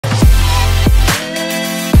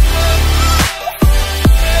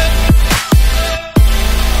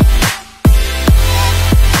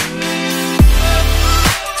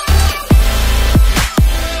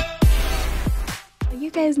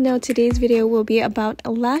Now today's video will be about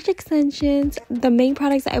lash extensions. The main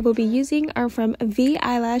products that I will be using are from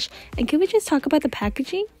Veyelash, and can we just talk about the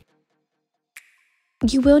packaging?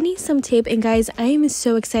 You will need some tape, and guys, I am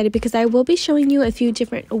so excited because I will be showing you a few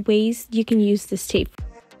different ways you can use this tape.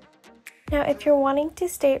 Now if you're wanting to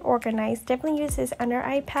stay organized, definitely use this under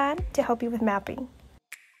eye pad to help you with mapping.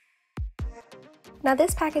 Now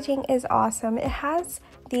this packaging is awesome. It has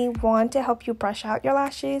the wand to help you brush out your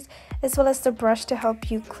lashes, as well as the brush to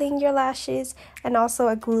help you clean your lashes, and also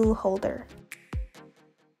a glue holder.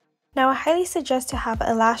 Now I highly suggest to have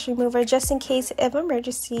a lash remover just in case of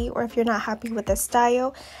emergency or if you're not happy with the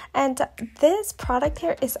style. And this product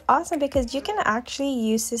here is awesome because you can actually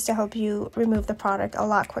use this to help you remove the product a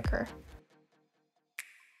lot quicker.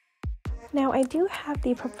 Now I do have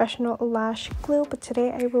the professional lash glue, but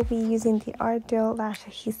today I will be using the Ardell lash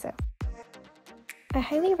adhesive. I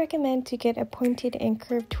highly recommend to get a pointed and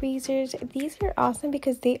curved tweezers. These are awesome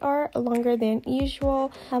because they are longer than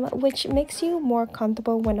usual, which makes you more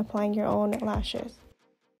comfortable when applying your own lashes.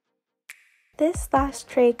 This lash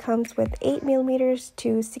tray comes with 8mm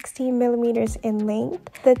to 16mm in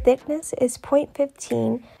length. The thickness is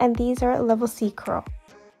 0.15 and these are level C curl.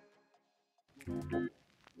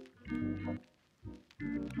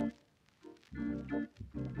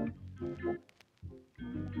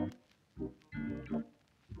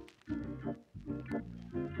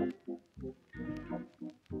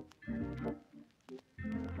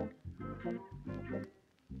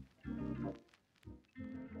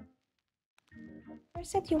 First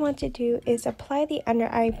step you want to do is apply the under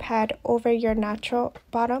eye pad over your natural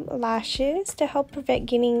bottom lashes to help prevent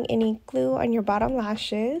getting any glue on your bottom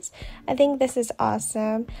lashes. I think this is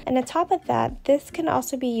awesome. And on top of that, this can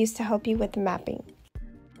also be used to help you with mapping.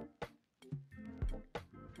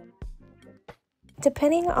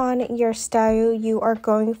 Depending on your style you are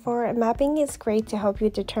going for, mapping is great to help you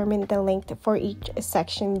determine the length for each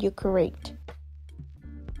section you create.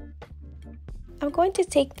 I'm going to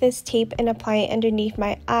take this tape and apply it underneath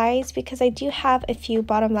my eyes because I do have a few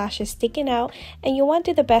bottom lashes sticking out, and you want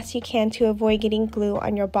to do the best you can to avoid getting glue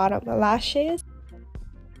on your bottom lashes.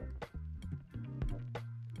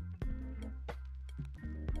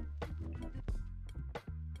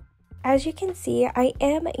 As you can see, I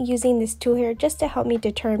am using this tool here just to help me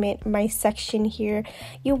determine my section here.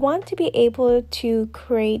 You want to be able to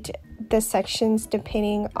create the sections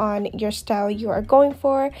depending on your style you are going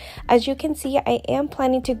for. As you can see, I am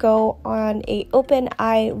planning to go on a open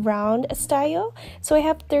eye round style. So I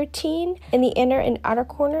have 13 in the inner and outer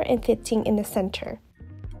corner and 15 in the center.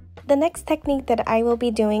 The next technique that I will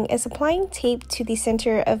be doing is applying tape to the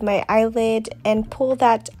center of my eyelid and pull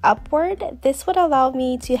that upward. This would allow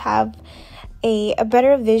me to have a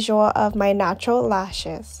better visual of my natural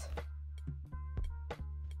lashes.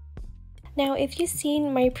 Now, if you've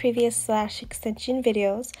seen my previous lash extension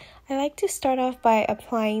videos, I like to start off by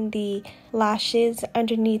applying the lashes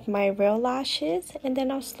underneath my real lashes, and then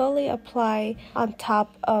I'll slowly apply on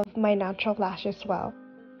top of my natural lash as well.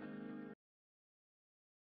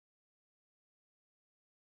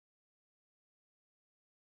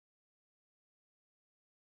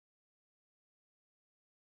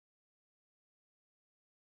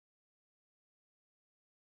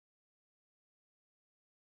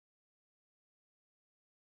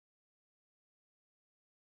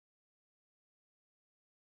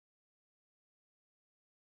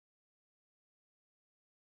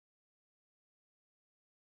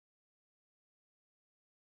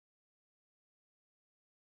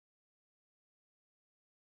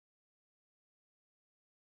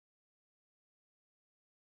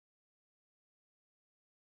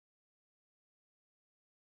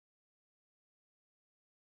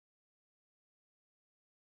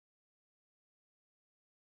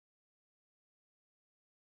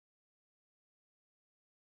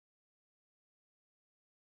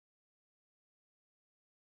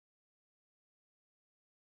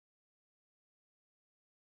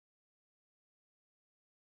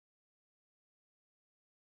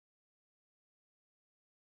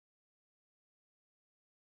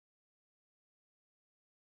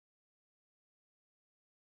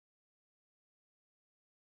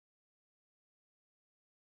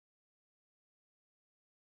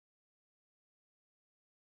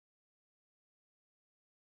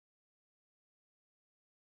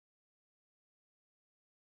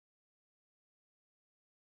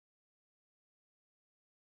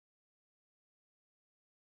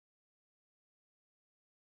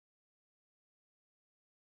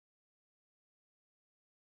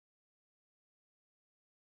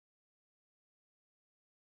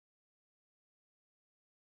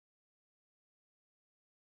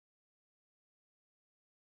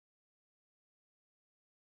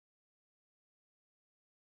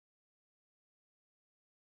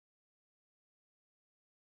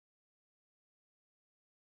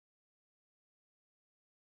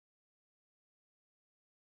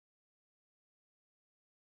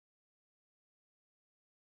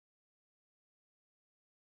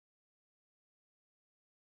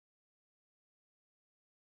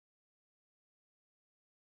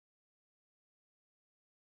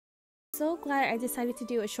 so glad I decided to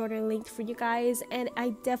do a shorter length for you guys, and I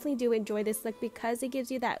definitely do enjoy this look because it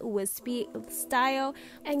gives you that wispy style.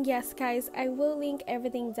 And yes guys, I will link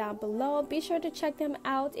everything down below. Be sure to check them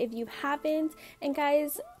out if you haven't, and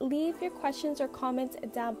guys, leave your questions or comments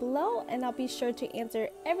down below and I'll be sure to answer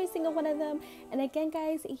every single one of them. And again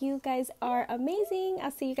guys, you guys are amazing.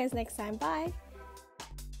 I'll see you guys next time. Bye.